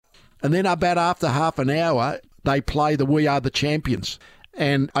And then about after half an hour, they play the We Are the Champions.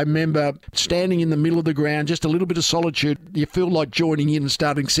 And I remember standing in the middle of the ground, just a little bit of solitude. You feel like joining in and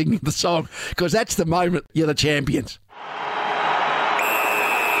starting singing the song, because that's the moment you're the champions.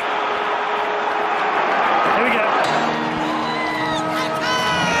 Here we go.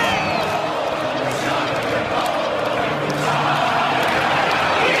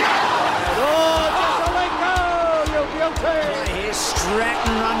 Here's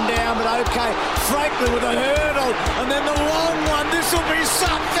Stratton run down, but okay. Franklin with a hurdle, and then the long one. This will be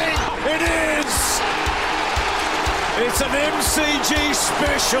something. It is. It's an MCG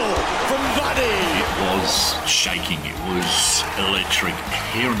special from Buddy. It was shaking. It was electric.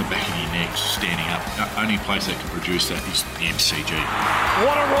 Hair on the back of your neck standing up. The only place that can produce that is the MCG.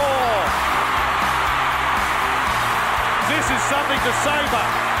 What a roar. This is something to savour,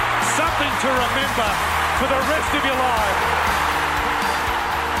 something to remember for the rest of your life.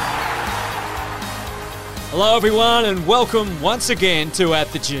 Hello everyone and welcome once again to At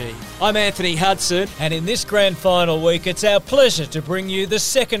the G. I'm Anthony Hudson, and in this grand final week it's our pleasure to bring you the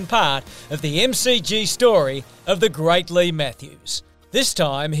second part of the MCG story of the great Leigh Matthews. This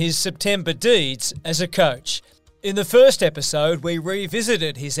time his September deeds as a coach. In the first episode we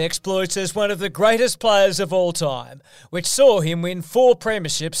revisited his exploits as one of the greatest players of all time, which saw him win 4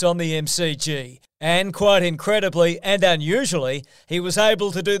 premierships on the MCG. And quite incredibly and unusually, he was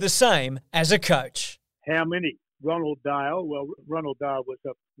able to do the same as a coach. How many? Ronald Dale. Well, Ronald Dale was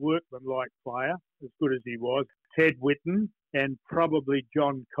a workman-like player, as good as he was. Ted Whitten and probably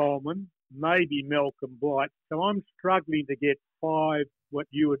John Coleman, maybe Malcolm Blight. So I'm struggling to get 5 what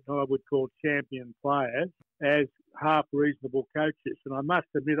you and I would call champion players as half reasonable coaches. And I must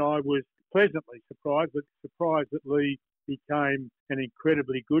admit I was pleasantly surprised, but surprised that Leigh became an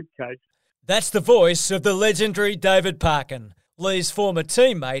incredibly good coach. That's the voice of the legendary David Parkin, Leigh's former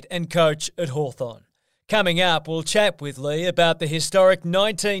teammate and coach at Hawthorn. Coming up, we'll chat with Leigh about the historic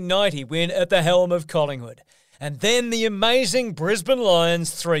 1990 win at the helm of Collingwood, and then the amazing Brisbane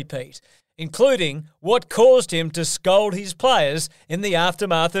Lions three-peat, including what caused him to scold his players in the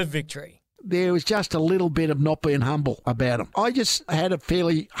aftermath of victory. There was just a little bit of not being humble about him. I just had a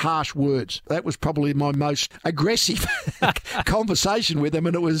fairly harsh words. That was probably my most aggressive conversation with him,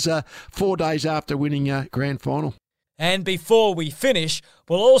 and it was 4 days after winning a grand final. And before we finish,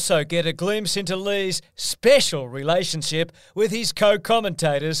 we'll also get a glimpse into Leigh's special relationship with his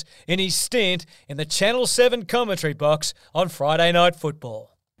co-commentators in his stint in the Channel 7 commentary box on Friday Night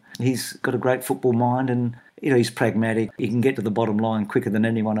Football. He's got a great football mind and he's pragmatic. He can get to the bottom line quicker than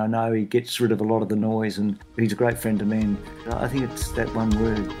anyone I know. He gets rid of a lot of the noise and he's a great friend to me. And I think it's that one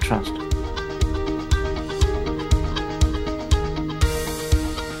word, trust.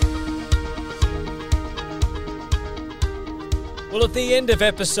 Well, at the end of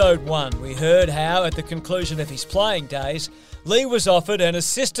episode 1, we heard how, at the conclusion of his playing days, Leigh was offered an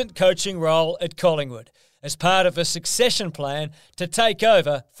assistant coaching role at Collingwood as part of a succession plan to take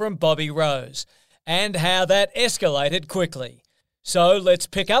over from Bobby Rose, and how that escalated quickly. So let's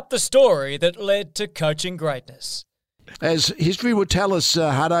pick up the story that led to coaching greatness. As history would tell us,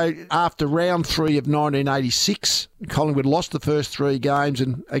 Hutto, after round 3 of 1986, Collingwood lost the first 3 games,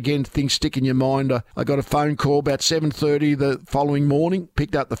 and again, things stick in your mind. I got a phone call about 7:30 the following morning,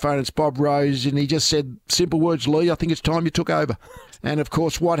 picked up the phone, it's Bob Rose, and he just said, simple words, Leigh, I think it's time you took over. And of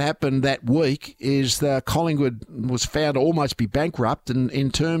course, what happened that week is that Collingwood was found to almost be bankrupt, and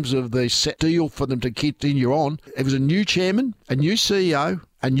in terms of the set deal for them to continue on, it was a new chairman, a new CEO,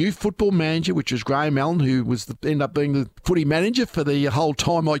 a new football manager, which was Graham Allen, who ended up being the footy manager for the whole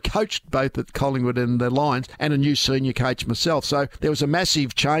time I coached both at Collingwood and the Lions, and a new senior coach myself. So there was a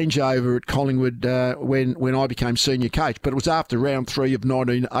massive changeover at Collingwood when I became senior coach, but it was after round 3 of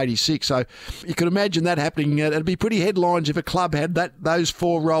 1986. So you could imagine that happening. It'd be pretty headlines if a club had those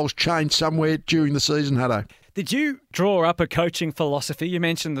 4 roles changed somewhere during the season, Hutto. Did you draw up a coaching philosophy? You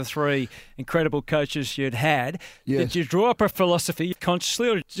mentioned the 3 incredible coaches you'd had. Yes. Did you draw up a philosophy consciously,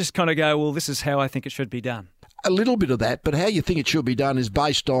 or just kind of go, well, this is how I think it should be done? A little bit of that, but how you think it should be done is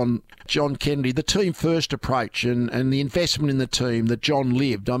based on John Kennedy, the team-first approach and the investment in the team that John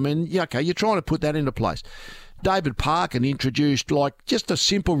lived. I mean, yeah, okay, you're trying to put that into place. David Parkin introduced just a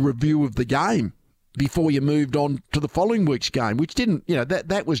simple review of the game before you moved on to the following week's game, which didn't,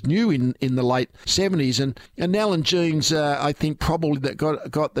 that was new in the late 70s. And Alan Jeans, I think, probably that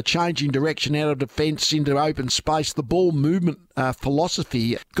got the changing direction out of defence into open space. The ball movement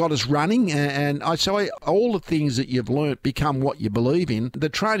philosophy got us running, and all the things that you've learnt become what you believe in. The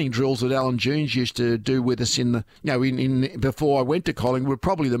training drills that Alan Jones used to do with us before I went to Collingwood were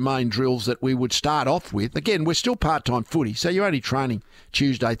probably the main drills that we would start off with. Again, we're still part-time footy, so you're only training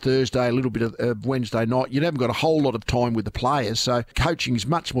Tuesday, Thursday, a little bit of Wednesday night. You haven't got a whole lot of time with the players, so coaching is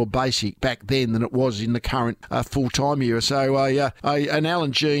much more basic back then than it was in the current full-time era. So and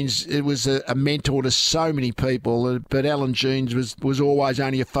Alan Jones, it was a mentor to so many people, but Alan Jones was always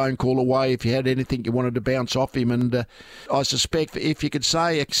only a phone call away if you had anything you wanted to bounce off him. And I suspect, if you could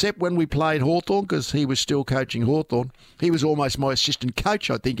say, except when we played Hawthorn, because he was still coaching Hawthorn, he was almost my assistant coach,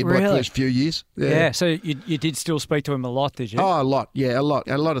 I think, in my first few years. Yeah, so you did still speak to him a lot, did you? Oh, a lot, yeah, a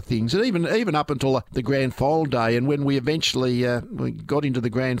lot of things. And even up until the grand final day, and when we eventually we got into the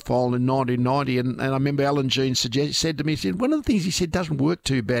grand final in 1990, and I remember Alan Jones said to me, one of the things he said doesn't work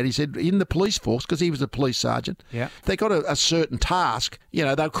too bad. He said, in the police force, because he was a police sergeant, they got a certain task.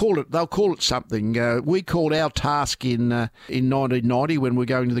 They'll call it something. We called our task in 1990 when we were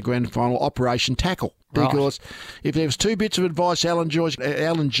going to the grand final Operation Tackle. Because if there was two bits of advice Alan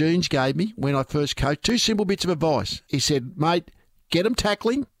Jones gave me when I first coached, two simple bits of advice. He said, mate, get them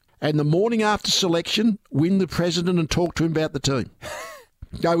tackling, and the morning after selection, win the president and talk to him about the team.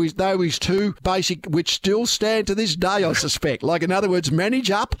 Those two basic, which still stand to this day, I suspect. Like, in other words,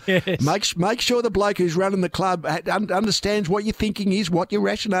 manage up. Yes. Make sure the bloke who's running the club understands what your thinking is, what your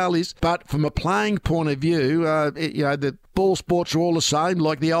rationale is. But from a playing point of view, the ball sports are all the same,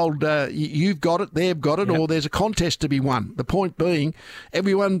 like the old you've got it, they've got it, or there's a contest to be won. The point being,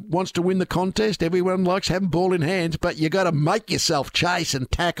 everyone wants to win the contest, everyone likes having ball in hands, but you got to make yourself chase and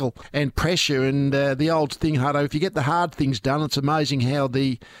tackle and pressure. And the old thing, Hutto, if you get the hard things done, it's amazing how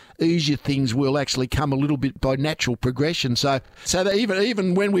the easier things will actually come a little bit by natural progression. So that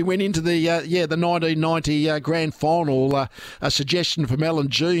even when we went into the 1990 grand final, a suggestion from Alan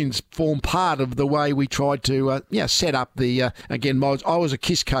Jones formed part of the way we tried to set up the again. I was a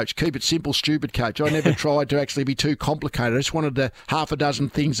KISS coach, keep it simple, stupid coach. I never tried to actually be too complicated. I just wanted half a dozen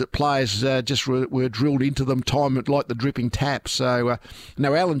things that players just were drilled into them, time like the dripping tap. So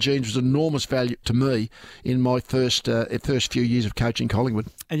now Alan Jones was enormous value to me in my first few years of coaching Collingwood.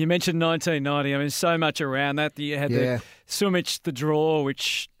 And you mentioned 1990. I mean, so much around that. You had the Sumich, the draw,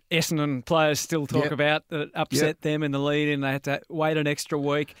 which Essendon players still talk about, that upset them in the lead, and they had to wait an extra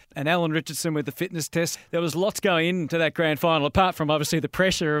week. And Alan Richardson with the fitness test. There was lots going into that grand final, apart from obviously the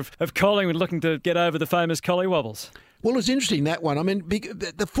pressure of Collingwood looking to get over the famous Collywobbles. Well, it's interesting, that one. I mean,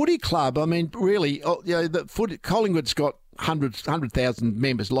 the footy club, I mean, really, Collingwood's got 100,000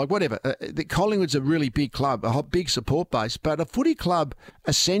 members, like whatever. The Collingwood's a really big club, a big support base, but a footy club,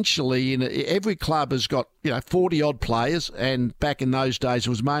 essentially, every club has got 40-odd players, and back in those days it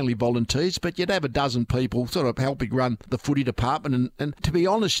was mainly volunteers, but you'd have a dozen people sort of helping run the footy department. And to be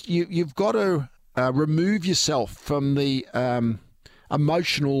honest, you've got to remove yourself from the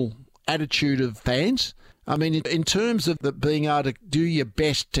emotional attitude of fans. I mean, in terms of being able to do your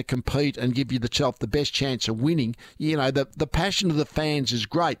best to compete and give yourself the best chance of winning, the passion of the fans is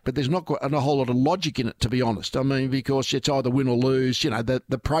great, but there's not a whole lot of logic in it, to be honest. I mean, because it's either win or lose,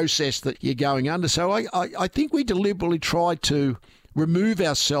 the process that you're going under. So I think we deliberately tried to remove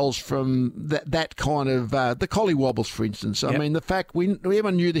ourselves from that kind of the Collywobbles, for instance. I mean, the fact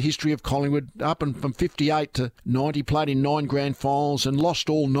everyone knew the history of Collingwood up and from 58 to 90, played in 9 grand finals and lost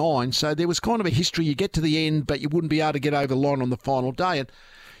all 9. So there was kind of a history. You get to the end, but you wouldn't be able to get over the line on the final day. And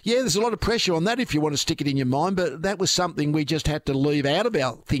there's a lot of pressure on that if you want to stick it in your mind, but that was something we just had to leave out of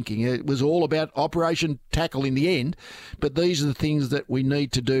our thinking. It was all about Operation Tackle in the end, but these are the things that we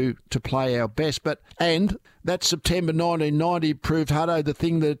need to do to play our best. And that September 1990 proved, Hutto, the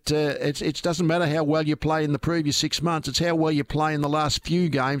thing that it doesn't matter how well you play in the previous 6 months, it's how well you play in the last few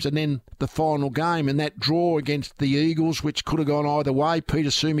games and then the final game. And that draw against the Eagles, which could have gone either way. Peter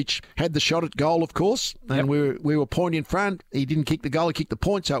Sumich had the shot at goal, of course, and we were point in front. He didn't kick the goal, he kicked the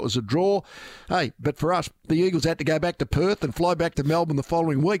point, so it was a draw. Hey, but for us, the Eagles had to go back to Perth and fly back to Melbourne the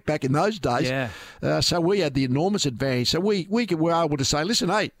following week back in those days. So we had the enormous advantage. So we were able to say, listen,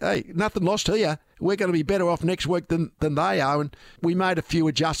 hey, nothing lost here. We're going to be better off next week than they are. And we made a few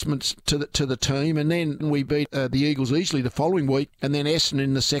adjustments to the team, and then we beat the Eagles easily the following week, and then Essendon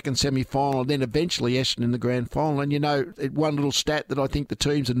in the second semi-final, and then eventually Essendon in the grand final. And one little stat that I think the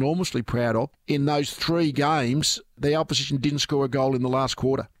team's enormously proud of, in those 3 games, the opposition didn't score a goal in the last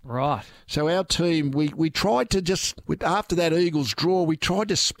quarter. Right. So our team, we tried to just, after that Eagles draw, we tried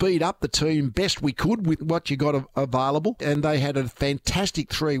to speed up the team best we could with what you got available. And they had a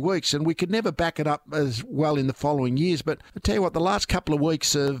fantastic 3 weeks, and we could never back it up as well in the following years. But I tell you what, the last couple of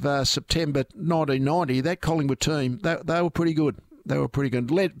weeks of September 1990, that Collingwood team, they were pretty good. They were pretty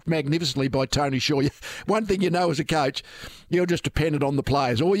good. Led magnificently by Tony Shaw. One thing you know as a coach, you're just dependent on the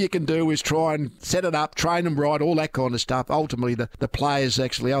players. All you can do is try and set it up, train them right, all that kind of stuff. Ultimately, the players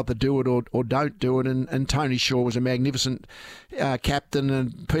actually either do it or don't do it. And Tony Shaw was a magnificent captain,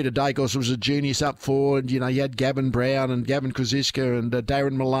 and Peter Dacos was a genius up forward. You know, you had Gavin Brown and Gavin Krzyzka and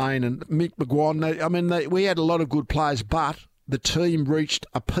Darren Mullane and Mick McGuan. I mean, we had a lot of good players, but the team reached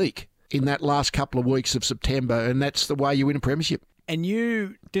a peak in that last couple of weeks of September, and that's the way you win a premiership. And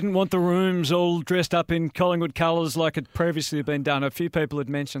you didn't want the rooms all dressed up in Collingwood colours like it previously been done. A few people had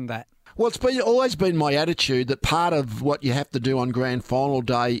mentioned that. Well, it's always been my attitude that part of what you have to do on Grand Final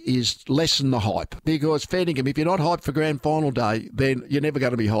Day is lessen the hype. Because Fenningham, if you're not hyped for Grand Final Day, then you're never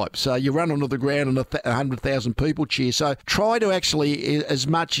going to be hyped. So you run onto the ground and 100,000 people cheer. So try to actually, as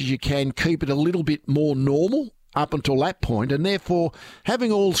much as you can, keep it a little bit more normal up until that point, and therefore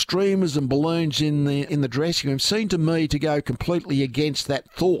having all streamers and balloons in the dressing room seemed to me to go completely against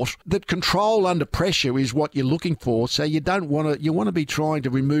that thought that control under pressure is what you're looking for. So you don't want to, you want to be trying to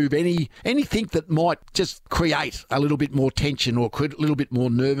remove anything that might just create a little bit more tension or a little bit more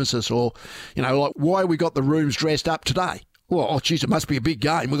nervousness, or, you know, like why we got the rooms dressed up today. Well, oh, geez, it must be a big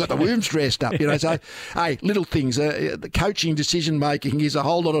game. We've got the rooms dressed up, you know. So, hey, little things. The coaching decision-making is a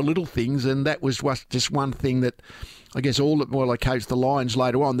whole lot of little things, and that was just one thing that I guess while I coached the Lions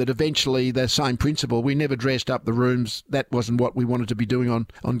later on, that eventually the same principle, we never dressed up the rooms. That wasn't what we wanted to be doing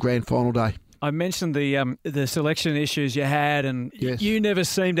on Grand Final Day. I mentioned the selection issues you had, and yes. You never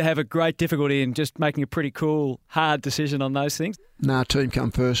seemed to have a great difficulty in just making a pretty cool, hard decision on those things. Nah, team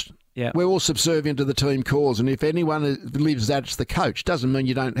come first. Yeah. We're all subservient to the team cause, and if anyone lives that, it's the coach. Doesn't mean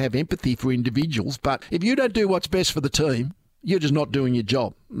you don't have empathy for individuals, but if you don't do what's best for the team, you're just not doing your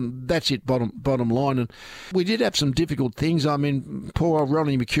job. That's it, bottom line. And we did have some difficult things. I mean, poor old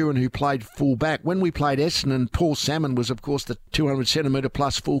Ronnie McEwen, who played full back. When we played Essendon, Paul Salmon was, of course, the 200-centimetre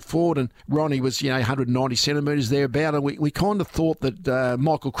plus full forward, and Ronnie was, 190 centimetres thereabout. And we kind of thought that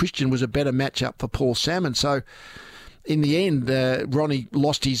Michael Christian was a better matchup for Paul Salmon. So in the end, Ronnie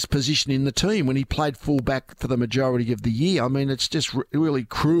lost his position in the team when he played full-back for the majority of the year. I mean, it's just really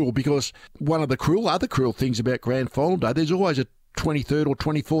cruel, because one of the other cruel things about Grand Final Day, there's always a 23rd or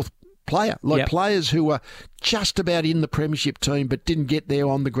 24th player, like players who are just about in the premiership team but didn't get there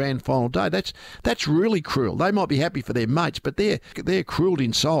on the Grand Final Day. That's really cruel. They might be happy for their mates, but they're cruel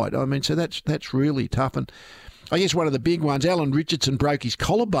inside. I mean, so that's really tough. And I guess one of the big ones, Alan Richardson broke his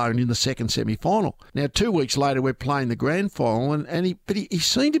collarbone in the second semi-final. Now, 2 weeks later, we're playing the grand final, and he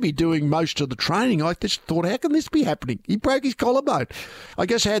seemed to be doing most of the training. I just thought, how can this be happening? He broke his collarbone. I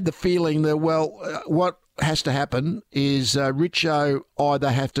guess I had the feeling that, what has to happen is Richo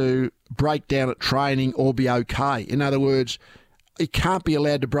either have to break down at training or be okay. In other words, he can't be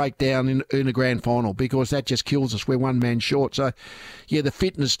allowed to break down in a grand final, because that just kills us. We're one man short. So, yeah, the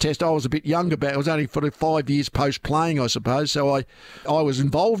fitness test, I was a bit younger, but I was only for 5 years post-playing, I suppose. So I was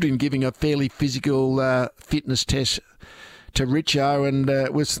involved in giving a fairly physical fitness test to Richo, and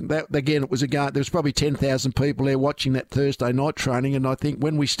it was a game. There was probably 10,000 people there watching that Thursday night training, and I think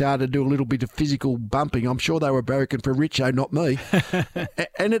when we started to do a little bit of physical bumping, I'm sure they were barracking for Richo, not me.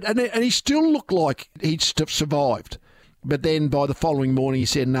 and he still looked like he'd survived. But then by the following morning, he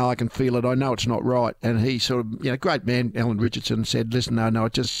said, no, I can feel it. I know it's not right. And he sort of, great man, Alan Richardson, said, listen, no,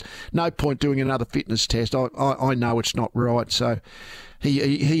 it's just no point doing another fitness test. I know it's not right. So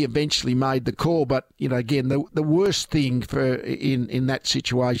he eventually made the call. But, again, the worst thing in that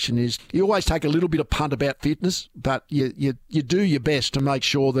situation is you always take a little bit of punt about fitness, but you do your best to make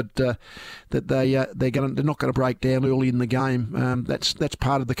sure that they're not going to break down early in the game. That's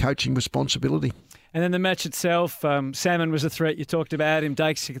part of the coaching responsibility. And then the match itself, Salmon was a threat. You talked about him.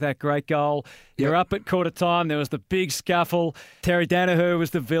 Dakes that great goal. You're up at quarter time. There was the big scuffle. Terry Danaher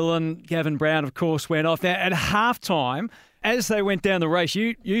was the villain. Gavin Brown, of course, went off. Now, at halftime, as they went down the race,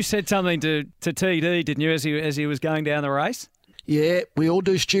 you said something to TD, didn't you, as he was going down the race? Yeah, we all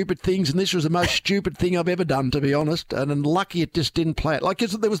do stupid things, and this was the most stupid thing I've ever done, to be honest. And lucky it just didn't play it. Like,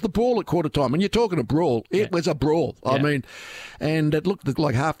 there was the brawl at quarter time. When you're talking a brawl, it was a brawl. Yeah. I mean, and it looked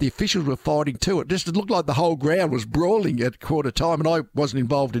like half the officials were fighting too. It looked like the whole ground was brawling at quarter time, and I wasn't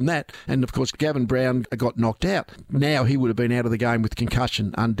involved in that. And, of course, Gavin Brown got knocked out. Now he would have been out of the game with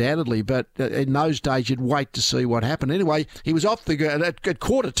concussion, undoubtedly. But in those days, you'd wait to see what happened. Anyway, he was off the ground. At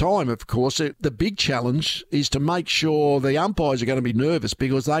quarter time, of course, the big challenge is to make sure the umpires are going to be nervous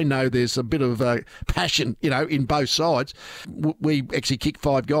because they know there's a bit of passion, in both sides. We actually kicked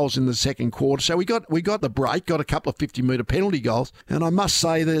 5 goals in the second quarter, so we got the break, got a couple of 50-metre penalty goals, and I must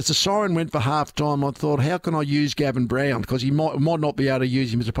say that as the siren went for half-time, I thought, how can I use Gavin Brown? Because he might not be able to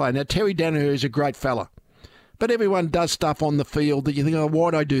use him as a player. Now, Terry Danaher is a great fella, but everyone does stuff on the field that you think,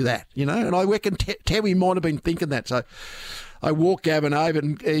 why'd I do that? And I reckon Terry might have been thinking that, so I walked Gavin over,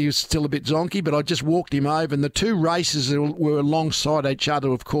 and he was still a bit zonky, but I just walked him over, and the two races were alongside each other,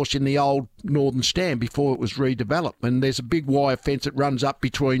 of course, in the old Northern Stand before it was redeveloped. And there's a big wire fence that runs up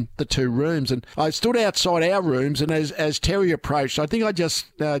between the two rooms. And I stood outside our rooms, and as Terry approached, I think I just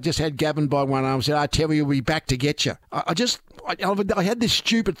had Gavin by one arm and said, Terry, we'll be back to get you. I had this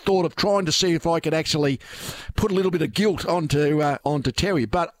stupid thought of trying to see if I could actually put a little bit of guilt onto Terry.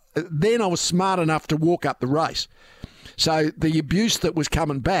 But then I was smart enough to walk up the race. So the abuse that was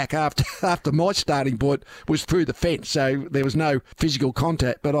coming back after my starting point was through the fence, so there was no physical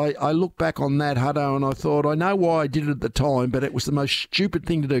contact. But I look back on that, Hutto, and I thought, I know why I did it at the time, but it was the most stupid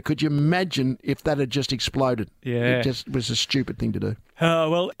thing to do. Could you imagine if that had just exploded? Yeah. It just was a stupid thing to do.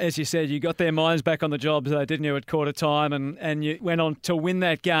 Well, as you said, you got their minds back on the job, didn't you, at quarter time, and you went on to win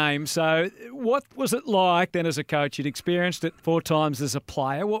that game. So what was it like then as a coach? You'd experienced it 4 times as a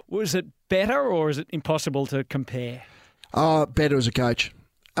player. Was it better, or is it impossible to compare? Better as a coach.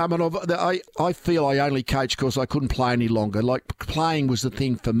 I mean, I feel I only coached because I couldn't play any longer. Like, playing was the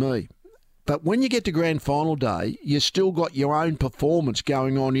thing for me. But when you get to grand final day, you still got your own performance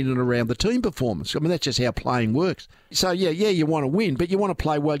going on in and around the team performance. I mean, that's just how playing works. So, yeah, you want to win, but you want to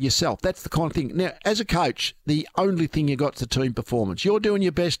play well yourself. That's the kind of thing. Now, as a coach, the only thing you got is the team performance. You're doing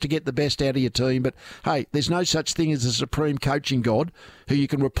your best to get the best out of your team, but, hey, there's no such thing as a supreme coaching god who you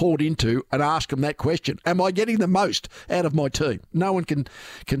can report into and ask them that question. Am I getting the most out of my team? No one can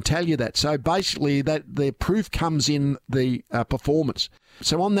tell you that. So, basically, that the proof comes in the performance.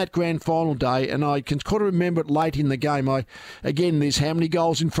 So on that grand final day, and I can kind of remember it late in the game, again, there's how many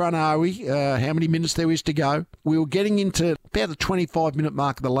goals in front are we, how many minutes there is to go. We were getting into about the 25-minute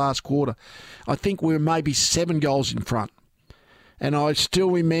mark of the last quarter. I think we were maybe 7 goals in front. And I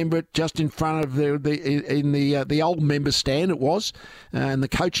still remember it just in front of the old member stand it was, and the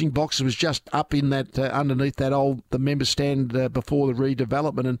coaching box was just up in that underneath the member stand before the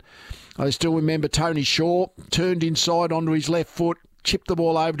redevelopment. And I still remember Tony Shaw turned inside onto his left foot, chipped the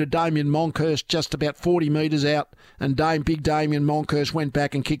ball over to Damien Monkhorst just about 40 metres out, and big Damien Monkhorst went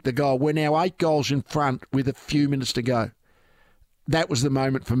back and kicked the goal. We're now 8 goals in front with a few minutes to go. That was the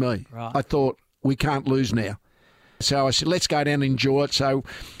moment for me. Right. I thought, we can't lose now. So I said, let's go down and enjoy it. So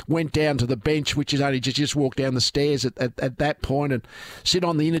went down to the bench, which is only just walk down the stairs at that point, and sit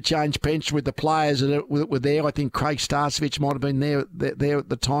on the interchange bench with the players that were there. I think Craig Starcevich might have been there at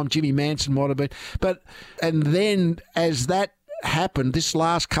the time. Jimmy Manson might have been. And then as that happened, this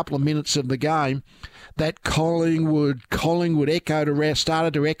last couple of minutes of the game, that Collingwood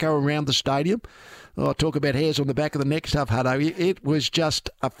started to echo around the stadium. Oh, talk about hairs on the back of the neck stuff, Hutto. It was just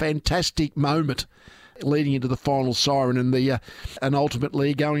a fantastic moment leading into the final siren and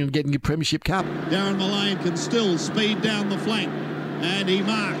ultimately going and getting your Premiership Cup. Darren Mullane can still speed down the flank, and he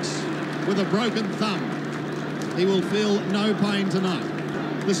marks with a broken thumb. He will feel no pain tonight.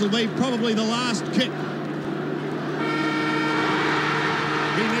 This will be probably the last kick.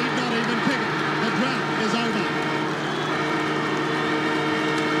 He need not even kick it. The drought is over.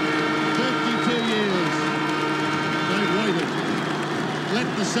 52 years. They've waited. Let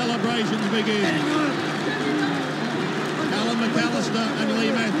the celebrations begin. Alan McAllister and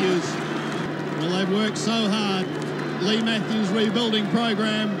Lee Matthews. Well, they've worked so hard. Lee Matthews' rebuilding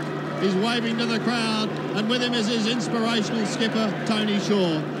program is waving to the crowd, and with him is his inspirational skipper, Tony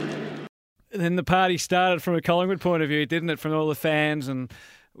Shaw. Then the party started from a Collingwood point of view, didn't it, from all the fans, and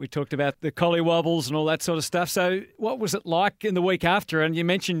we talked about the collie wobbles and all that sort of stuff. So what was it like in the week after? And you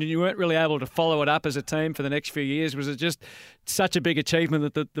mentioned you weren't really able to follow it up as a team for the next few years. Was it just such a big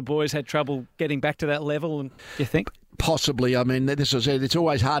achievement that the boys had trouble getting back to that level, and you think? Possibly. I mean, this is it's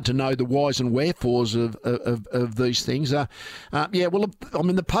always hard to know the whys and wherefores of these things. Well, I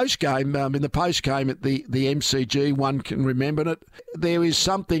mean, the post game at the MCG, one can remember it. There is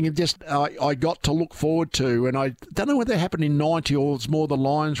something just I got to look forward to, and I don't know whether it happened in '90 or it's more the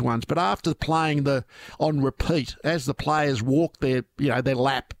Lions ones, but after playing on repeat, as the players walk their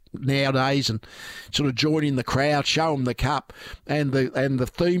lap nowadays and sort of join in the crowd, show them the cup, and the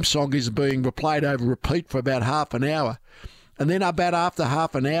theme song is being replayed over repeat for about half an hour, and then about after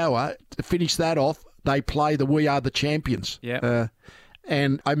half an hour to finish that off, they play the "We Are the Champions." Yeah.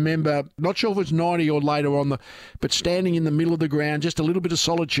 And I remember, not sure if it was 90 or later on, but standing in the middle of the ground, just a little bit of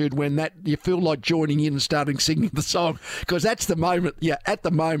solitude when you feel like joining in and starting singing the song, because that's the moment. Yeah, at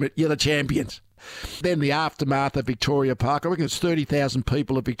the moment you're the champions. Then the aftermath of Victoria Park. I reckon it's 30,000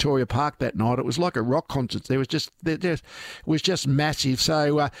 people at Victoria Park that night. It was like a rock concert. It was just massive.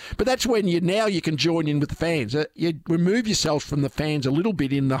 So, but that's when you can join in with the fans. You remove yourself from the fans a little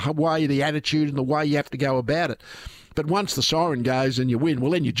bit in the way, the attitude, and the way you have to go about it. But once the siren goes and you win,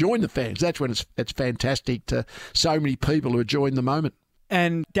 well, then you join the fans. That's when it's fantastic to so many people who join the moment.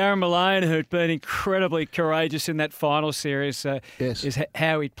 And Darren Malone, who'd been incredibly courageous in that final series, yes, is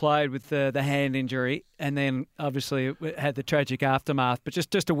how he'd played with the hand injury, and then obviously had the tragic aftermath. But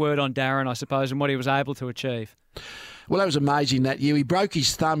just a word on Darren, I suppose, and what he was able to achieve. Well, that was amazing that year. He broke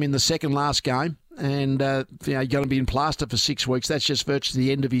his thumb in the second last game, and going to be in plaster for 6 weeks. That's just virtually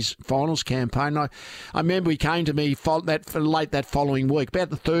the end of his finals campaign. I remember he came to me late that following week, about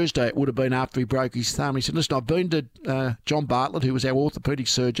the Thursday it would have been after he broke his thumb. He said, "Listen, I've been to John Bartlett, who was our orthopaedic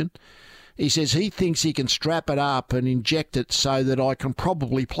surgeon. He says he thinks he can strap it up and inject it so that I can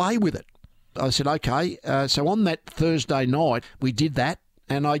probably play with it." I said, "Okay." So on that Thursday night, we did that,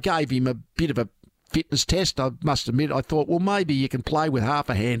 and I gave him a bit of a fitness test. I must admit, I thought, well, maybe you can play with half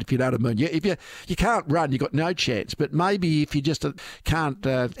a hand, if you know what I mean. If you can't run, you've got no chance. But maybe if you just can't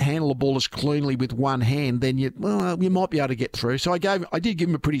handle the ball as cleanly with one hand, then you might be able to get through. So I did give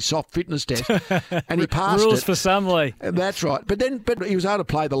him a pretty soft fitness test, and he passed Rules it. for some, Lee. That's right. But he was able to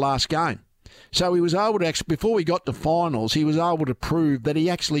play the last game. So he was able to actually, before we got to finals, he was able to prove that he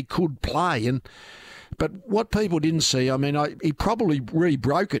actually could play. But what people didn't see, I mean, he probably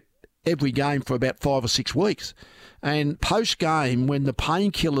re-broke it every game for about 5 or 6 weeks. And post-game, when the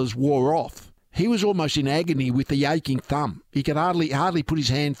painkillers wore off, he was almost in agony with the aching thumb. He could hardly put his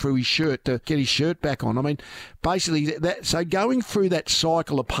hand through his shirt to get his shirt back on. I mean, basically, so going through that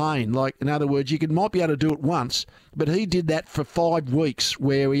cycle of pain, like, in other words, might be able to do it once, but he did that for 5 weeks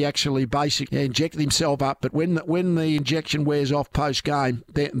where he actually basically injected himself up. But when the injection wears off post-game,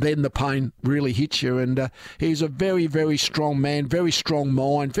 then the pain really hits you. And he's a very, very strong man, very strong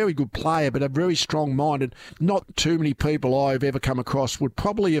mind, very good player, but a very strong mind. And not too many people I've ever come across would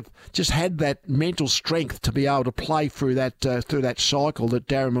probably have just had that mental strength to be able to play through that cycle that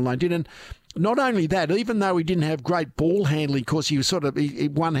Darren Malone did. And not only that, even though he didn't have great ball handling, because he was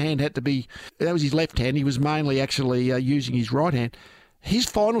one hand had to be, that was his left hand, he was mainly actually using his right hand. His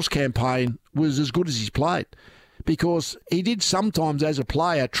finals campaign was as good as he's played, because he did sometimes, as a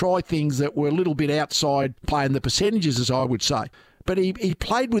player, try things that were a little bit outside playing the percentages, as I would say. But he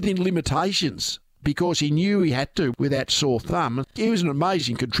played within limitations, because he knew he had to with that sore thumb. He was an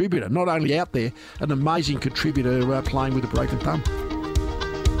amazing contributor, not only out there, an amazing contributor playing with a broken thumb.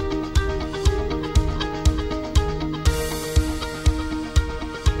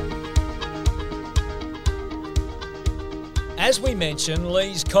 As we mentioned,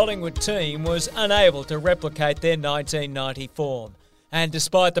 Lee's Collingwood team was unable to replicate their 1990 form. And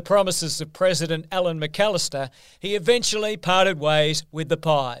despite the promises of President Alan McAllister, he eventually parted ways with the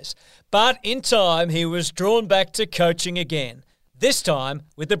Pies. But in time, he was drawn back to coaching again, this time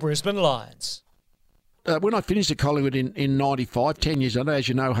with the Brisbane Lions. When I finished at Collingwood in 95, 10 years ago, as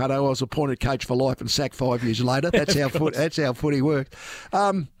you know, Hutto, I was appointed coach for life and sacked 5 years later. That's how footy worked.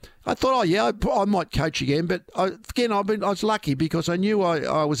 I thought, I might coach again. But I was lucky because I knew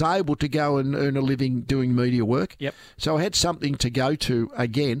I was able to go and earn a living doing media work. Yep. So I had something to go to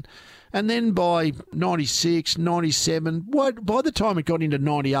again. And then by 96, 97, by the time it got into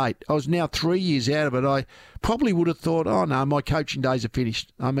 98, I was now 3 years out of it. I probably would have thought, oh no, my coaching days are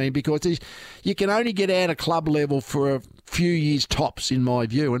finished. I mean, because you can only get out of club level for a few years tops, in my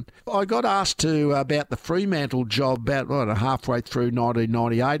view. And I got asked about the Fremantle job about halfway through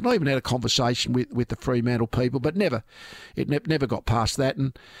 1998. And I even had a conversation with the Fremantle people, but it never got past that.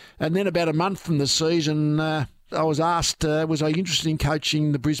 And then about a month from the season, I was asked, was I interested in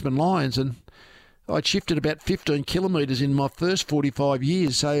coaching the Brisbane Lions? And I'd shifted about 15 kilometres in my first 45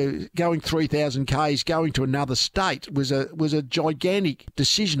 years. So going 3,000 Ks, going to another state was a gigantic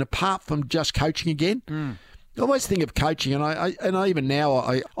decision, apart from just coaching again. I always think of coaching, and I even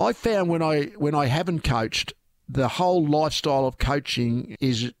now I found when I haven't coached, the whole lifestyle of coaching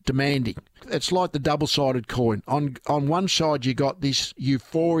is demanding. It's like the double-sided coin. On one side, you got this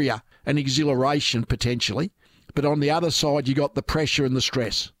euphoria and exhilaration potentially, but on the other side, you got the pressure and the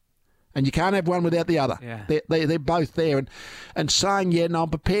stress. And you can't have one without the other. Yeah. They're both there. And saying, I'm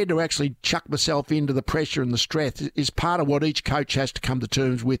prepared to actually chuck myself into the pressure and the stress is part of what each coach has to come to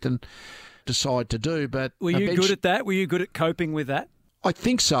terms with and decide to do. But were you good at that? Were you good at coping with that? I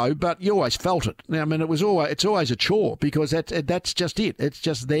think so, but you always felt it. I mean, it's always a chore because that's just it. It's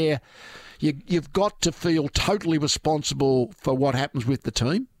just there. You've got to feel totally responsible for what happens with the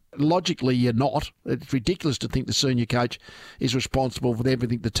team. Logically, you're not. It's ridiculous to think the senior coach is responsible for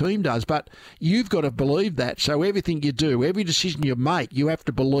everything the team does, but you've got to believe that. So everything you do, every decision you make, you have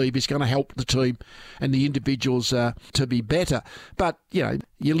to believe is going to help the team and the individuals to be better. But,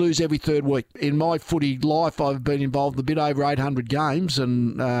 you lose every third week. In my footy life, I've been involved in a bit over 800 games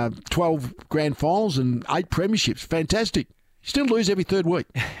and 12 grand finals and 8 premierships. Fantastic. Still lose every third week.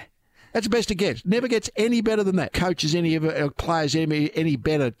 That's the best it gets. Never gets any better than that. Coaches, players any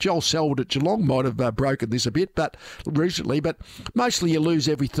better. Joel Selwood at Geelong might have broken this a bit, but recently. But mostly you lose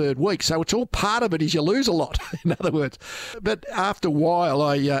every third week. So it's all part of it is you lose a lot, in other words. But after a while,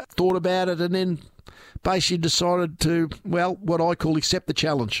 I thought about it and then basically decided to, what I call accept the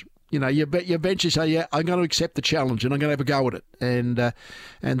challenge. You eventually say, I'm going to accept the challenge and I'm going to have a go at it. And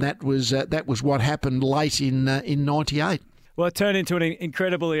that was what happened late in 98. Well, it turned into an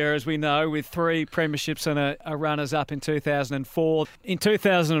incredible era, as we know, with 3 premierships and a runners-up in 2004. In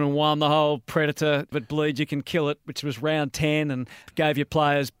 2001, the whole Predator, if it bleeds, you can kill it, which was round 10 and gave your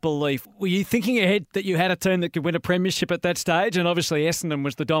players belief. Were you thinking ahead that you had a team that could win a premiership at that stage? And obviously Essendon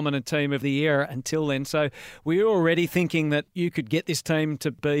was the dominant team of the era until then. So were you already thinking that you could get this team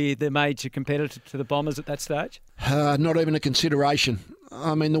to be the major competitor to the Bombers at that stage? Not even a consideration.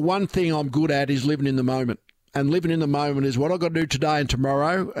 I mean, the one thing I'm good at is living in the moment. And living in the moment is what I've got to do today and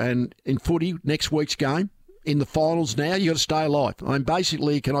tomorrow, and in footy, next week's game. In the finals now, you've got to stay alive. I mean,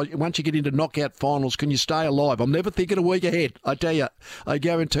 basically, once you get into knockout finals, can you stay alive? I'm never thinking a week ahead, I tell you. I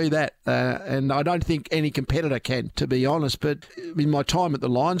guarantee that. And I don't think any competitor can, to be honest. But in my time at the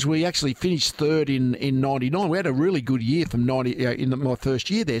Lions, we actually finished third in 99. We had a really good year from 90 in my first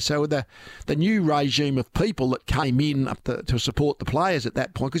year there. So the new regime of people that came in up to support the players at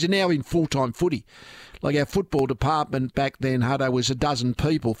that point, because you're now in full-time footy. Like our football department back then, Hutto, was 12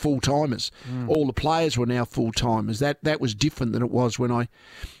 people, full-timers. All the players were now full-timers. That was different than it was when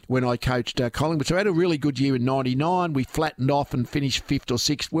I coached Collingwood. So I had a really good year in 99. We flattened off and finished 5th or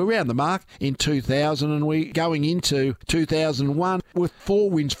 6th. We're around the mark in 2000, and we going into 2001 with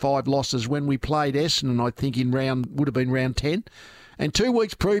 4 wins, 5 losses when we played Essendon, I think would have been round 10. And 2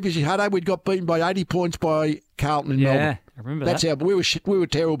 weeks previously, Hutto, we'd got beaten by 80 points by Carlton in Melbourne. Yeah, I remember that. That's how we were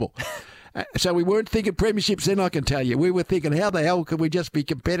terrible. So we weren't thinking premierships then, I can tell you. We were thinking, how the hell could we just be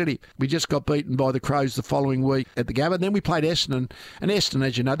competitive? We just got beaten by the Crows the following week at the Gabba. Then we played Essendon. And Essendon,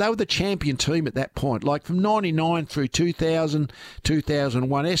 as you know, they were the champion team at that point. Like from 99 through 2000,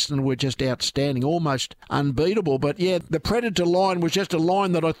 2001, Essendon were just outstanding, almost unbeatable. But yeah, the Predator line was just a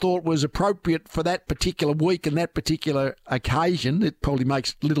line that I thought was appropriate for that particular week and that particular occasion. It probably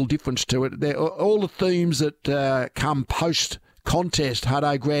makes little difference to it. All the themes that come post contest,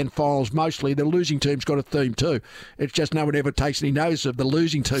 Hutto, grand finals, mostly the losing team's got a theme too. It's just no one ever takes any notice of the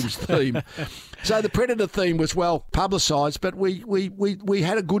losing team's theme. So the Predator theme was well publicised, but we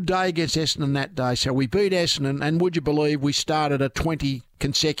had a good day against Essendon that day. So we beat Essendon, and would you believe we started a 20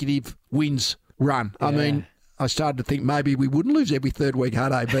 consecutive wins run. Yeah. I mean, I started to think maybe we wouldn't lose every third week,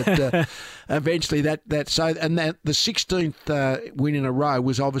 Hutto, but eventually the 16th win in a row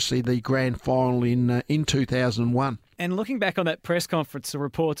was obviously the grand final in 2001. And looking back on that press conference, the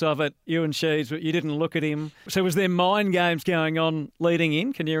reports of it, you and Sheaves, you didn't look at him. So was there mind games going on leading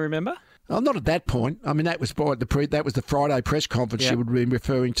in? Can you remember? Oh, not at that point. I mean, that was the Friday press conference you would be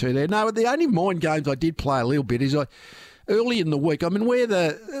referring to there. No, the only mind games I did play a little bit is early in the week. I mean, we're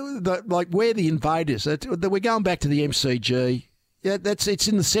the invaders. We're going back to the MCG. Yeah, it's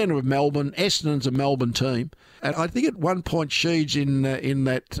in the centre of Melbourne. Essendon's a Melbourne team. And I think at one point Sheeds in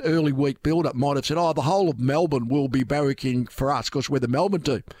that early week build-up might have said, the whole of Melbourne will be barracking for us because we're the Melbourne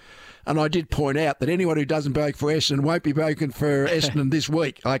team. And I did point out that anyone who doesn't barrack for Essendon won't be barracking for Essendon this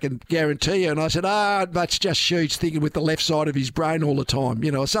week, I can guarantee you. And I said, that's just Sheeds thinking with the left side of his brain all the time,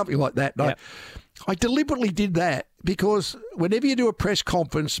 or something like that. Yep. I deliberately did that because whenever you do a press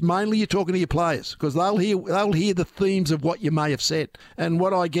conference, mainly you're talking to your players because they'll hear the themes of what you may have said. And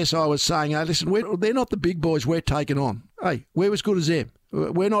what I guess I was saying, listen, they're not the big boys we're taking on. Hey, we're as good as them.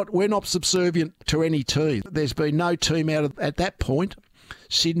 We're not subservient to any team. There's been no team at that point,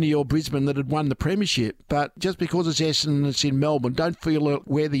 Sydney or Brisbane, that had won the premiership. But just because it's Essendon and it's in Melbourne, don't feel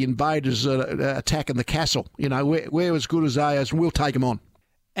we're the invaders attacking the castle. We're as good as they are, and we'll take them on.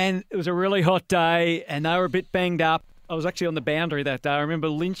 And it was a really hot day, and they were a bit banged up. I was actually on the boundary that day. I remember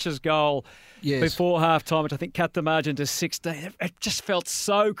Lynch's goal before half-time, which I think cut the margin to 16. It just felt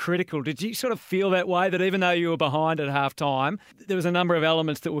so critical. Did you sort of feel that way, that even though you were behind at half-time, there was a number of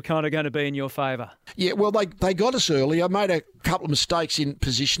elements that were kind of going to be in your favour? Yeah, well, they got us early. I made a couple of mistakes in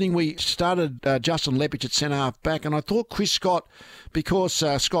positioning. We started Justin Leppich at centre-half back, and I thought Chris Scott, because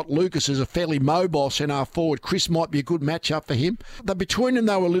Scott Lucas is a fairly mobile centre-half forward, Chris might be a good match-up for him. But between them,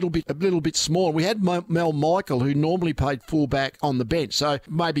 they were a little bit small. We had Mel Michael, who normally played full-back, on the bench, so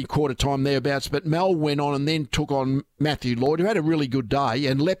maybe quarter time thereabouts. But Mel went on and then took on Matthew Lloyd, who had a really good day,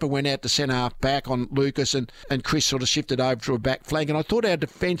 and Lepper went out to centre-half back on Lucas, and Chris sort of shifted over to a back flank. And I thought our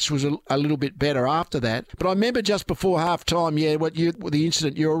defence was a little bit better after that. But I remember just before half-time, the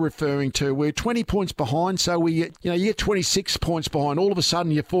incident you're referring to, we're 20 points behind, so you get 26 points behind. All of a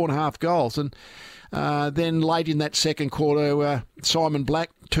sudden, you're 4.5 goals. And then late in that second quarter, Simon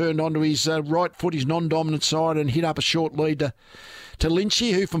Black turned onto his right foot, his non-dominant side, and hit up a short lead to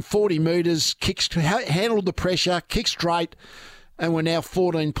Lynchy, who from 40 metres handled the pressure, kicked straight, and we're now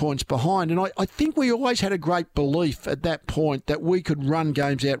 14 points behind. And I think we always had a great belief at that point that we could run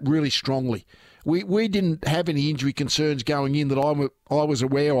games out really strongly. We didn't have any injury concerns going in that I was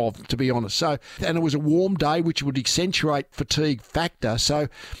aware of, to be honest. So, and it was a warm day, which would accentuate fatigue factor. So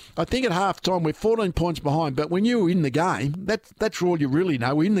I think at half-time we're 14 points behind. But when you were in the game, that's all you really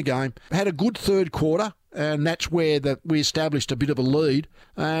know. We're in the game. Had a good third quarter, and that's where we established a bit of a lead.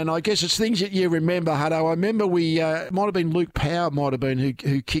 And I guess it's things that you remember, Hutto. I remember might have been Luke Power,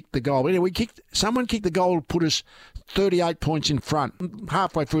 who kicked the goal. Anyway, someone kicked the goal, put us 38 points in front,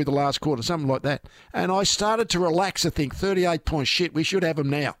 halfway through the last quarter, something like that. And I started to relax, I think, 38 points, shit, we should have them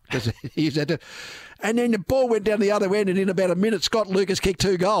now. And then the ball went down the other end, and in about a minute, Scott Lucas kicked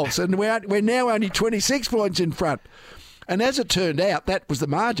 2 goals. And we're now only 26 points in front. And as it turned out, that was the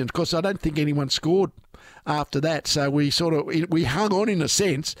margin, because I don't think anyone scored after that. So we hung on in a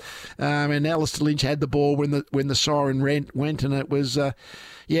sense, and Alistair Lynch had the ball when the siren went, and it was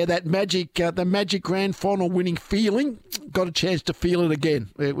that magic grand final winning feeling. Got a chance to feel it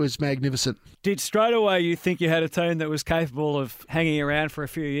again. It was magnificent. Did straight away you think you had a team that was capable of hanging around for a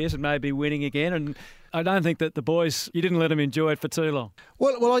few years and maybe winning again? And I don't think that the boys, you didn't let them enjoy it for too long.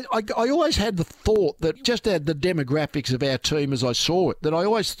 Well, I always had the thought that, just at the demographics of our team as I saw it, that I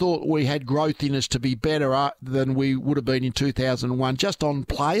always thought we had growth in us to be better than we would have been in 2001, just on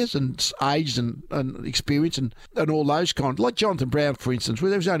players and age and experience and all those kinds. Like Jonathan Brown, for instance, he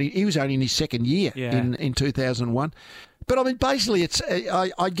was only in his second year in 2001. But I mean, basically,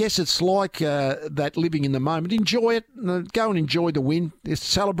 I guess it's like that, living in the moment. Enjoy it. Go and enjoy the win.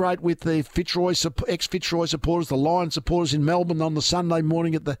 Celebrate with the ex-Fitzroy supporters, the Lions supporters in Melbourne on the Sunday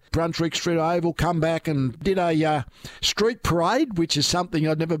morning at the Brunswick Street Oval. Come back and did a street parade, which is something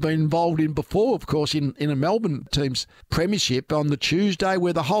I'd never been involved in before, of course, in a Melbourne team's premiership on the Tuesday,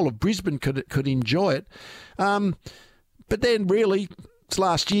 where the whole of Brisbane could enjoy it. But then, really, it's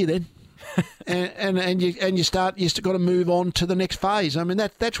last year then. and you got to move on to the next phase. I mean,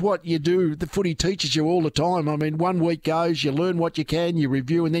 that's what you do. The footy teaches you all the time. I mean, 1 week goes, you learn what you can, you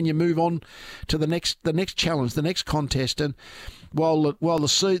review, and then you move on to the next challenge, the next contest. And while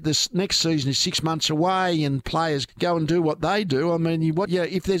this next season is 6 months away and players go and do what they do, I mean,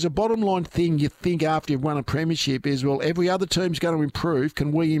 if there's a bottom line thing you think after you've won a premiership is, well, every other team's going to improve.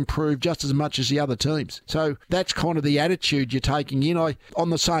 Can we improve just as much as the other teams? So that's kind of the attitude you're taking in. On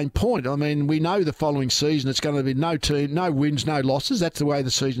the same point, I mean, we know the following season it's going to be no wins, no losses. That's the way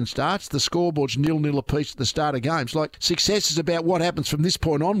the season starts. The scoreboard's 0-0 apiece at the start of games. Like, success is about what happens from this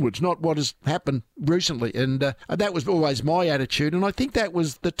point onwards, not what has happened recently. And that was always my attitude. And I think that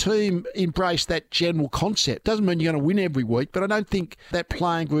was the team embraced that general concept. Doesn't mean you're going to win every week, but I don't think that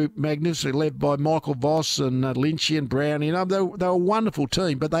playing group, magnificently led by Michael Voss and Lynchy and Brown, they were a wonderful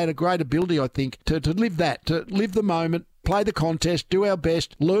team, but they had a great ability, I think, to live the moment, play the contest, do our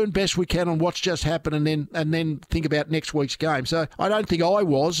best, learn best we can on what's just happened, and then think about next week's game. So I don't think I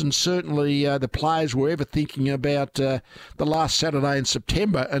was, and certainly the players were ever thinking about the last Saturday in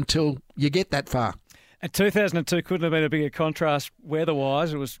September until you get that far. And 2002 couldn't have been a bigger contrast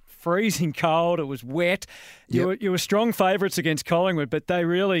weather-wise. It was freezing cold. It was wet. You were strong favourites against Collingwood, but they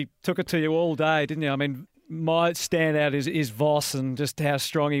really took it to you all day, didn't you? I mean, my standout is Voss and just how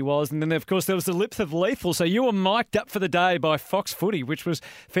strong he was. And then, of course, there was the Lips of Lethal. So you were mic'd up for the day by Fox Footy, which was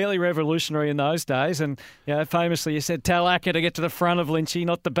fairly revolutionary in those days. And famously, you said, tell Acker to get to the front of Lynchy,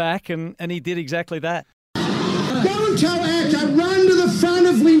 not the back. And he did exactly that. Go and tell Acker, run to the front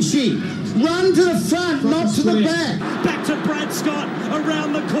of Lynchy. Run to the front, not to the back. Back to Brad Scott,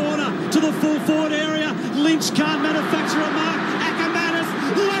 around the corner, to the full forward area. Lynch can't manufacture a mark.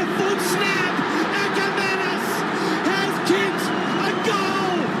 Ackermanis, left foot snap. Ackermanis has kicked a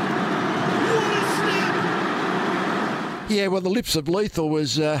goal. What a snap. Yeah, well, the Lips of Lethal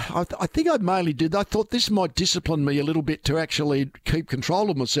was, I think I mainly did. I thought this might discipline me a little bit to actually keep control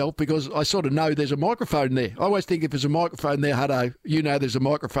of myself because I sort of know there's a microphone there. I always think if there's a microphone there, Hutto, you know there's a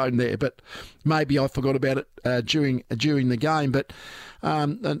microphone there. But maybe I forgot about it during the game. But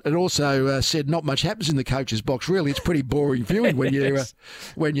and it also said not much happens in the coach's box, really. It's pretty boring viewing when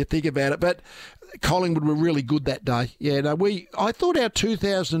you think about it. But Collingwood were really good that day. Yeah, no, I thought our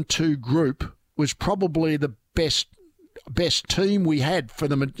 2002 group was probably the best team we had for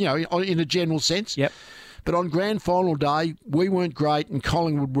them, in a general sense. Yep. But on grand final day, we weren't great and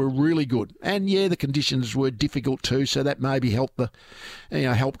Collingwood were really good. And the conditions were difficult too, so that maybe helped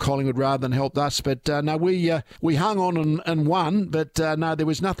help Collingwood rather than helped us. But no, we hung on and won. But no, there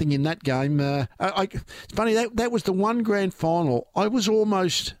was nothing in that game. It's funny that was the one grand final. I was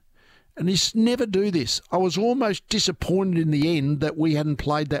almost, and you never do this, I was almost disappointed in the end that we hadn't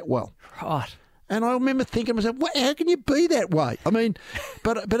played that well. Right. And I remember thinking to myself, how can you be that way? I mean,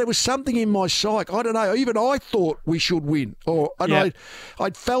 but it was something in my psyche. I don't know. Even I thought we should win, I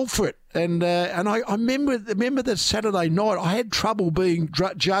fell for it. And I remember that Saturday night, I had trouble being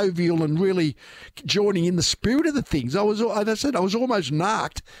jovial and really joining in the spirit of the things. I was almost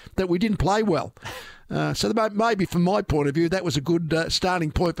narked that we didn't play well. So maybe from my point of view, that was a good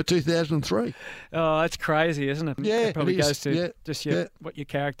starting point for 2003. Oh, that's crazy, isn't it? Yeah, it probably goes to what your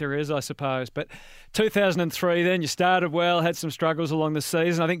character is, I suppose. But 2003 then, you started well, had some struggles along the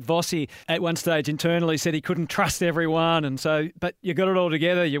season. I think Vossi at one stage internally said he couldn't trust everyone. But you got it all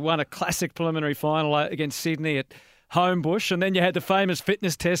together. You won a classic preliminary final against Sydney at Homebush. And then you had the famous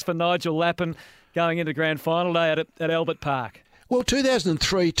fitness test for Nigel Lappin going into grand final day at Albert Park. Well,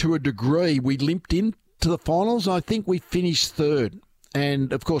 2003, to a degree, we limped into the finals. I think we finished third.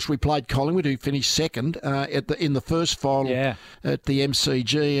 And, of course, we played Collingwood, who finished second in the first final at the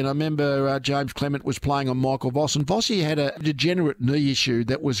MCG. And I remember James Clement was playing on Michael Voss. And Vossi had a degenerate knee issue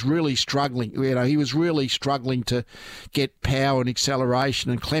that was really struggling. He was really struggling to get power and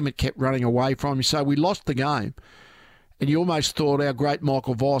acceleration, and Clement kept running away from him. So we lost the game. And you almost thought our great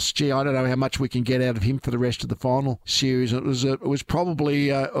Michael Voss, I don't know how much we can get out of him for the rest of the final series. It was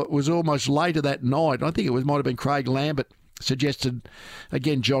probably almost later that night. I think it might have been Craig Lambert suggested,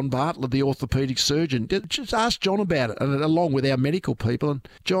 again, John Bartlett, the orthopaedic surgeon. Just ask John about it, and along with our medical people. And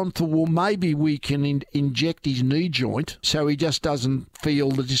John thought, well, maybe we can inject his knee joint so he just doesn't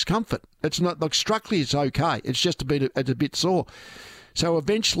feel the discomfort. It's not like structurally it's okay. It's just it's a bit sore. So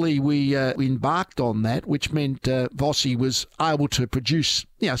eventually we embarked on that, which meant Vossi was able to produce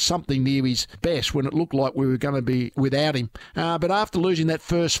something near his best when it looked like we were going to be without him. But after losing that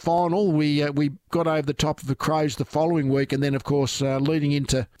first final, we got over the top of the Crows the following week, and then, of course, leading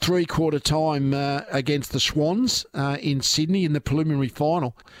into three-quarter time against the Swans in Sydney in the preliminary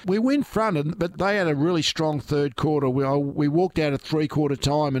final. We went front, but they had a really strong third quarter. We walked out at three-quarter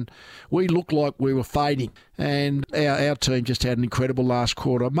time, and we looked like we were fading. And our team just had an incredible last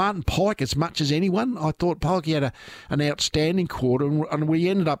quarter. Martin Pike, as much as anyone, I thought Pike had an outstanding quarter, and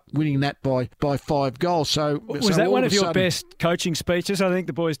we ended up winning that by 5 goals. So was that one of your best coaching speeches? I think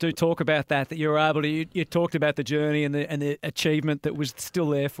the boys do talk about that you were able to. You talked about the journey and the achievement that was still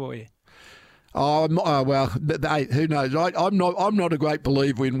there for you. Oh well, who knows? I'm not a great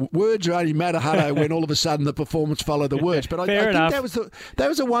believer in words. Only matter, Hutto, when all of a sudden the performance followed the words. But I think that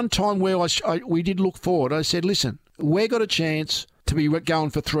was the one time where we did look forward. I said, listen, we've got a chance to be going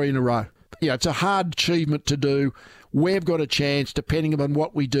for 3 in a row. It's a hard achievement to do. We've got a chance, depending on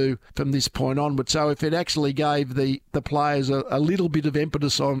what we do from this point onward. So if it actually gave the players a little bit of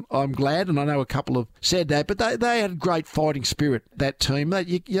impetus, I'm glad. And I know a couple have said that. But they had a great fighting spirit, that team.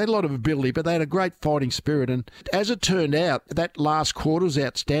 You had a lot of ability, but they had a great fighting spirit. And as it turned out, that last quarter was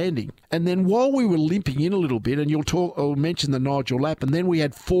outstanding. And then while we were limping in a little bit, and I'll mention the Nigel Lappin, then we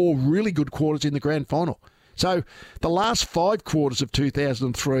had 4 really good quarters in the grand final. So the last 5 quarters of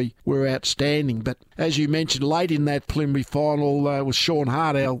 2003 were outstanding. But as you mentioned, late in that preliminary final was Sean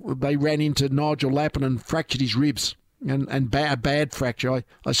Hardale. They ran into Nigel Lappin and fractured his ribs. and a bad fracture.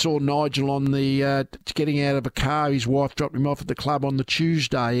 I saw Nigel on the getting out of a car. His wife dropped him off at the club on the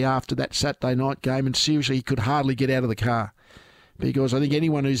Tuesday after that Saturday night game, and seriously, he could hardly get out of the car. Because I think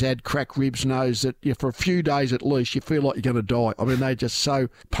anyone who's had cracked ribs knows that for a few days at least, you feel like you're going to die. I mean, they're just so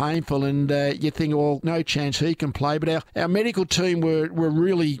painful, and you think, well, no chance he can play. But our medical team were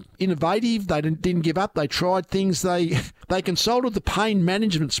really innovative. They didn't give up. They tried things. They consulted the pain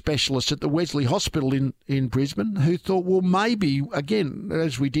management specialist at the Wesley Hospital in Brisbane, who thought, well, maybe, again,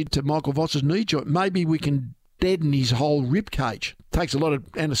 as we did to Michael Voss's knee joint, maybe we can deaden his whole rib cage. Takes a lot of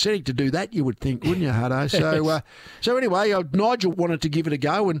anaesthetic to do that, you would think, wouldn't you, Hutto? So anyway, Nigel wanted to give it a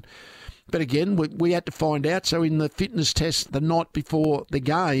go, but again, we had to find out. So in the fitness test the night before the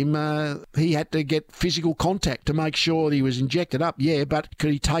game, he had to get physical contact to make sure that he was injected up, but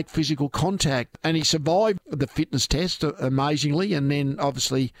could he take physical contact? And he survived the fitness test, amazingly, and then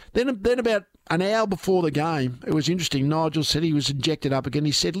obviously, then about an hour before the game, it was interesting, Nigel said he was injected up again.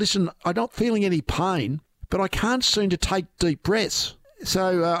 He said, listen, I'm not feeling any pain, but I can't seem to take deep breaths.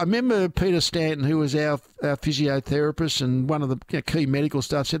 So I remember Peter Stanton, who was our physiotherapist and one of the key medical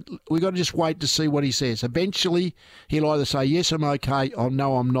staff, said, we've got to just wait to see what he says. Eventually, he'll either say, yes, I'm okay, or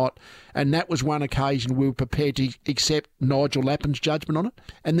no, I'm not. And that was one occasion we were prepared to accept Nigel Lappin's judgment on it.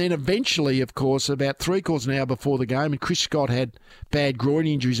 And then eventually, of course, about 3/4 an hour before the game, and Chris Scott had bad groin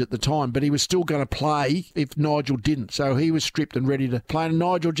injuries at the time, but he was still going to play if Nigel didn't. So he was stripped and ready to play. And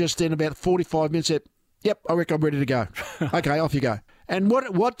Nigel just then, about 45 minutes, said, yep, I reckon I'm ready to go. Okay, off you go. And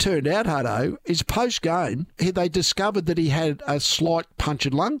what turned out, Hutto, is post-game, they discovered that he had a slight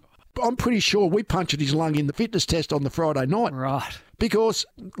punctured lung. I'm pretty sure we punctured his lung in the fitness test on the Friday night. Right. Because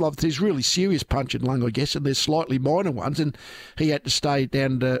there's really serious punctured lung, I guess, and there's slightly minor ones, and he had to stay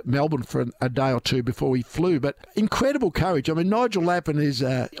down to Melbourne for a day or two before he flew. But incredible courage. I mean, Nigel Lappin is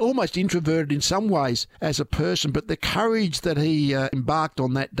almost introverted in some ways as a person, but the courage that he embarked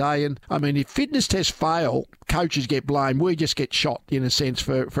on that day, and I mean, if fitness tests fail, coaches get blamed. We just get shot, in a sense,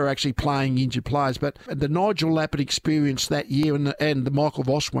 for actually playing injured players. But the Nigel Lappin experience that year and the Michael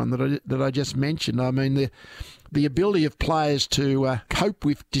Voss one that I just mentioned, I mean, the ability of players to cope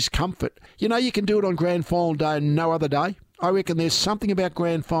with discomfort. You know, you can do it on grand final day and no other day. I reckon there's something about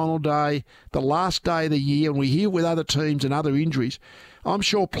grand final day, the last day of the year, and we hear with other teams and other injuries. I'm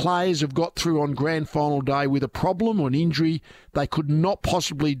sure players have got through on grand final day with a problem or an injury they could not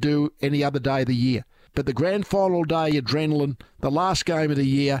possibly do any other day of the year. But the grand final day adrenaline, the last game of the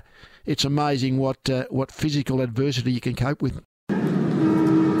year, it's amazing what physical adversity you can cope with.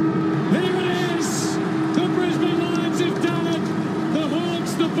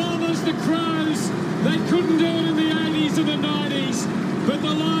 They couldn't do it in the 80s and the 90s, but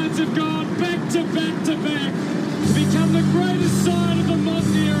the Lions have gone back to back to back, become the greatest side of the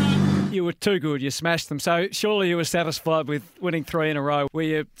modern era. You were too good. You smashed them. So surely you were satisfied with winning 3 in a row. Were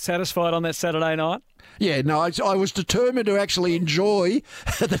you satisfied on that Saturday night? Yeah, no, I was determined to actually enjoy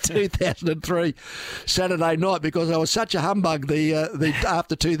the 2003 Saturday night because I was such a humbug the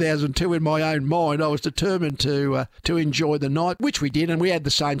after 2002 in my own mind. I was determined to enjoy the night, which we did, and we had the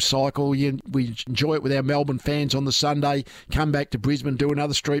same cycle. We enjoy it with our Melbourne fans on the Sunday, come back to Brisbane, do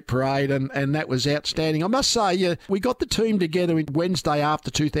another street parade, and that was outstanding. I must say, we got the team together Wednesday after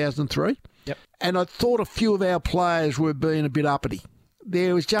 2003, yep, and I thought a few of our players were being a bit uppity.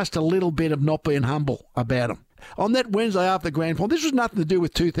 There was just a little bit of not being humble about them. On that Wednesday after the grand final, this was nothing to do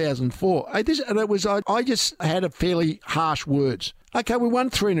with 2004. I just had a fairly harsh words. Okay, we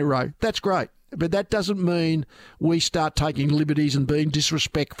won 3 in a row. That's great. But that doesn't mean we start taking liberties and being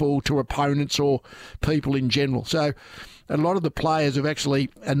disrespectful to opponents or people in general. So a lot of the players have actually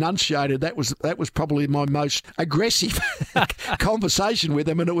enunciated that was probably my most aggressive conversation with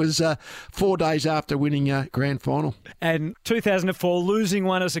them, and it was 4 days after winning a grand final. And 2004, losing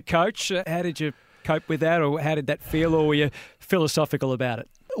one as a coach, how did you cope with that, or how did that feel, or were you philosophical about it?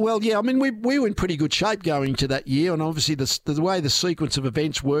 Well, yeah, I mean, we were in pretty good shape going to that year, and obviously the way the sequence of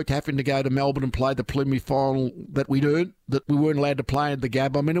events worked, having to go to Melbourne and play the preliminary final that we'd earned, that we weren't allowed to play at the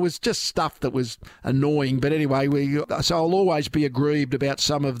Gab. I mean, it was just stuff that was annoying. But anyway, so I'll always be aggrieved about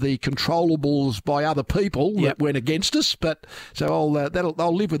some of the controllables by other people that went against us. But so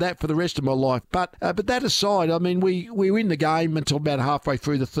I'll live with that for the rest of my life. But that aside, I mean, we were in the game until about halfway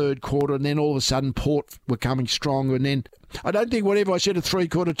through the third quarter, and then all of a sudden Port were coming stronger, and then I don't think whatever I said at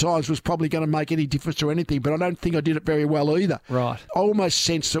three-quarter times was probably going to make any difference to anything, but I don't think I did it very well either. Right. I almost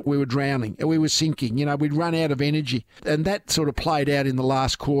sensed that we were drowning and we were sinking. We'd run out of energy. And that sort of played out in the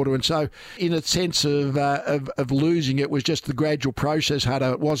last quarter. And so in a sense of losing, it was just the gradual process,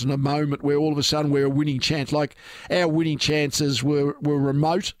 Hutto. It wasn't a moment where all of a sudden we're a winning chance. Like our winning chances were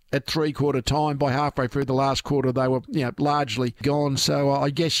remote at three-quarter time. By halfway through the last quarter, they were largely gone. So I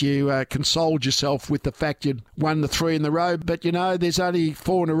guess you consoled yourself with the fact you'd won the three in the row. But, there's only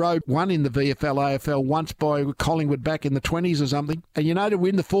four in a row, one in the VFL AFL once by Collingwood back in the 20s or something. And, to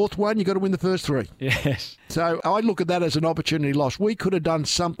win the fourth one, you've got to win the first three. Yes. So I look at that as an opportunity lost. We could have done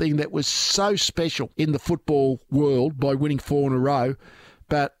something that was so special in the football world by winning four in a row.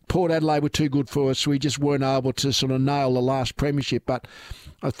 But Port Adelaide were too good for us. We just weren't able to sort of nail the last premiership. But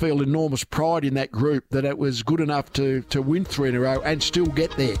I feel enormous pride in that group that it was good enough to win three in a row and still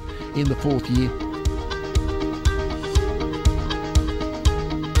get there in the fourth year.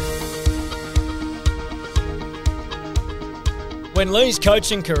 When Leigh's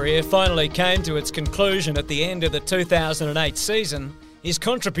coaching career finally came to its conclusion at the end of the 2008 season, his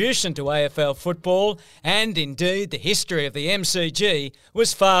contribution to AFL football, and indeed the history of the MCG,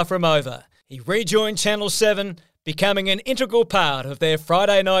 was far from over. He rejoined Channel 7, becoming an integral part of their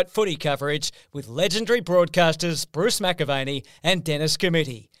Friday night footy coverage with legendary broadcasters Bruce McAvaney and Dennis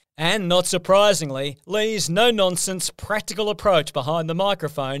Comittee. And not surprisingly, Leigh's no-nonsense practical approach behind the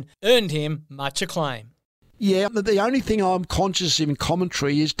microphone earned him much acclaim. Yeah, the only thing I'm conscious of in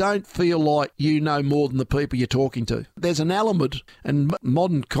commentary is don't feel like you know more than the people you're talking to. There's an element in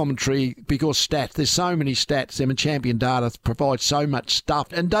modern commentary because stats. There's so many stats. Champion Data provides so much stuff.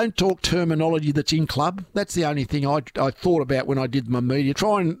 And don't talk terminology that's in club. That's the only thing I thought about when I did my media.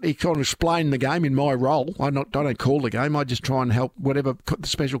 Try and explain the game in my role. I don't call the game. I just try and help whatever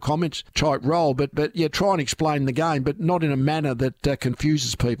special comments type role. But yeah, try and explain the game, but not in a manner that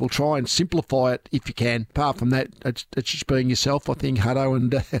confuses people. Try and simplify it if you can. Apart from that, it's just being yourself, I think, Hutto,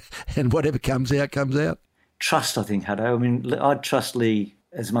 and whatever comes out, comes out. Trust, I think, Hutto. I mean, I'd trust Leigh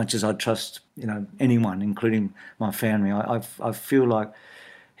as much as I'd trust, anyone, including my family. I feel like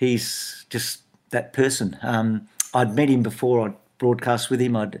he's just that person. I'd met him before I'd broadcast with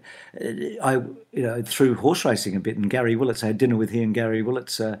him. Through horse racing a bit, and Gary Willits. I had dinner with he and Gary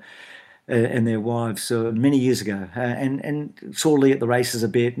Willits and their wives many years ago, and saw Leigh at the races a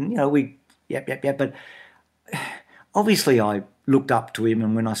bit, and but obviously I looked up to him,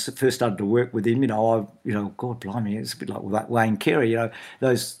 and when I first started to work with him, God blimey, it's a bit like Wayne Carey,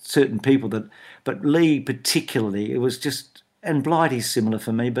 those certain people but Leigh particularly, it was just, and Blighty's similar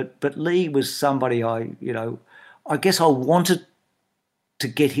for me, but Leigh was somebody I guess I wanted to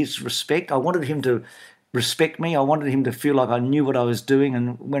get his respect. I wanted him to respect me. I wanted him to feel like I knew what I was doing,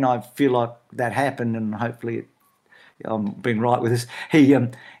 and when I feel like that happened, and hopefully I'm being right with this,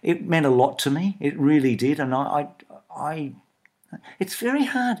 it meant a lot to me. It really did, and I it's very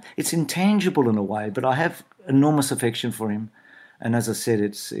hard. It's intangible in a way, but I have enormous affection for him, and as I said,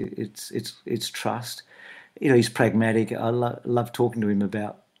 it's trust. He's pragmatic. I love talking to him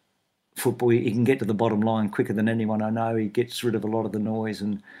about football. He can get to the bottom line quicker than anyone I know. He gets rid of a lot of the noise,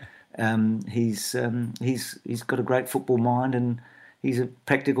 and he's got a great football mind, and he's a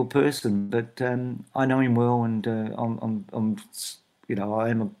practical person. But I know him well, and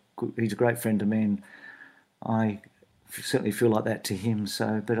he's a great friend to me, and I certainly feel like that to him.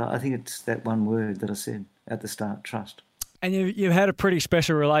 So, but I think it's that one word that I said at the start: trust. And you've had a pretty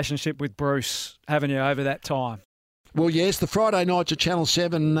special relationship with Bruce, haven't you, over that time? Well, yes, the Friday nights at Channel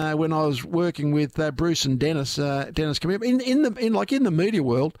 7 when I was working with Bruce and Dennis Comittee, in the media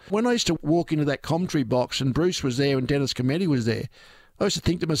world, when I used to walk into that commentary box and Bruce was there and Dennis Comittee was there, I used to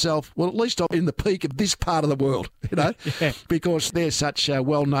think to myself, well, at least I'm in the peak of this part of the world, yeah. Because they're such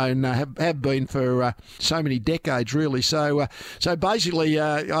well-known, have been for so many decades, really. So basically,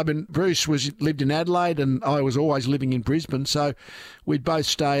 Bruce lived in Adelaide and I was always living in Brisbane, so we'd both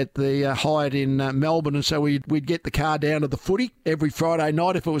stay at the Hyatt in Melbourne, and so we'd get the car down to the footy every Friday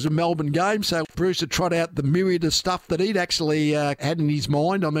night if it was a Melbourne game. So Bruce would trot out the myriad of stuff that he'd actually had in his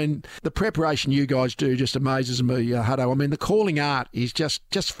mind. I mean, the preparation you guys do just amazes me, Hutto. I mean, the calling art is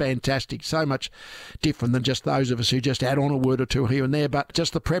just fantastic. So much different than just those of us who just add on a word or two here and there, but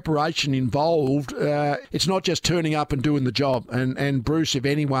just the preparation involved. It's not just turning up and doing the job. And Bruce, if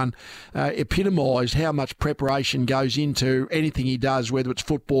anyone, epitomised how much preparation goes into anything he does, whether it's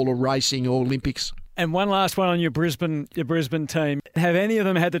football or racing or Olympics. And one last one on your Brisbane team. Have any of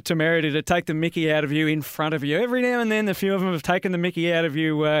them had the temerity to take the mickey out of you in front of you? Every now and then, a few of them have taken the mickey out of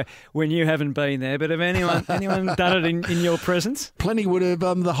you when you haven't been there. But have anyone done it in your presence? Plenty would have.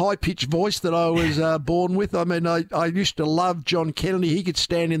 The high-pitched voice that I was born with. I mean, I used to love John Kennedy. He could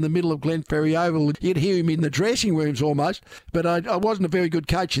stand in the middle of Glenferrie Oval. You'd hear him in the dressing rooms almost. But I wasn't a very good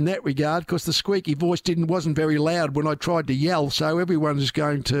coach in that regard because the squeaky voice wasn't very loud when I tried to yell. So everyone is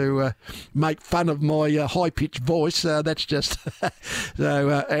going to make fun of my high-pitched voice. That's just so,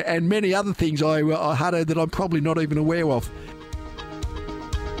 and many other things I uttered that I'm probably not even aware of.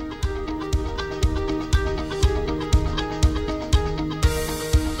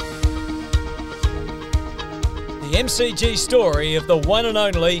 The MCG story of the one and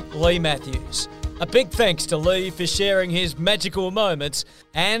only Leigh Matthews. A big thanks to Leigh for sharing his magical moments,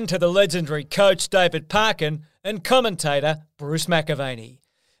 and to the legendary coach David Parkin and commentator Bruce McAvaney.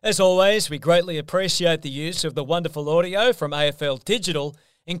 As always, we greatly appreciate the use of the wonderful audio from AFL Digital,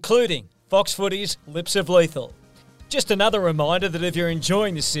 including Fox Footy's Lips of Lethal. Just another reminder that if you're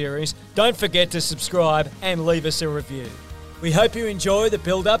enjoying this series, don't forget to subscribe and leave us a review. We hope you enjoy the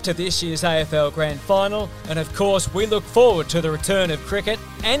build-up to this year's AFL Grand Final, and of course we look forward to the return of cricket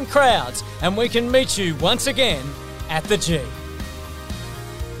and crowds, and we can meet you once again at the G.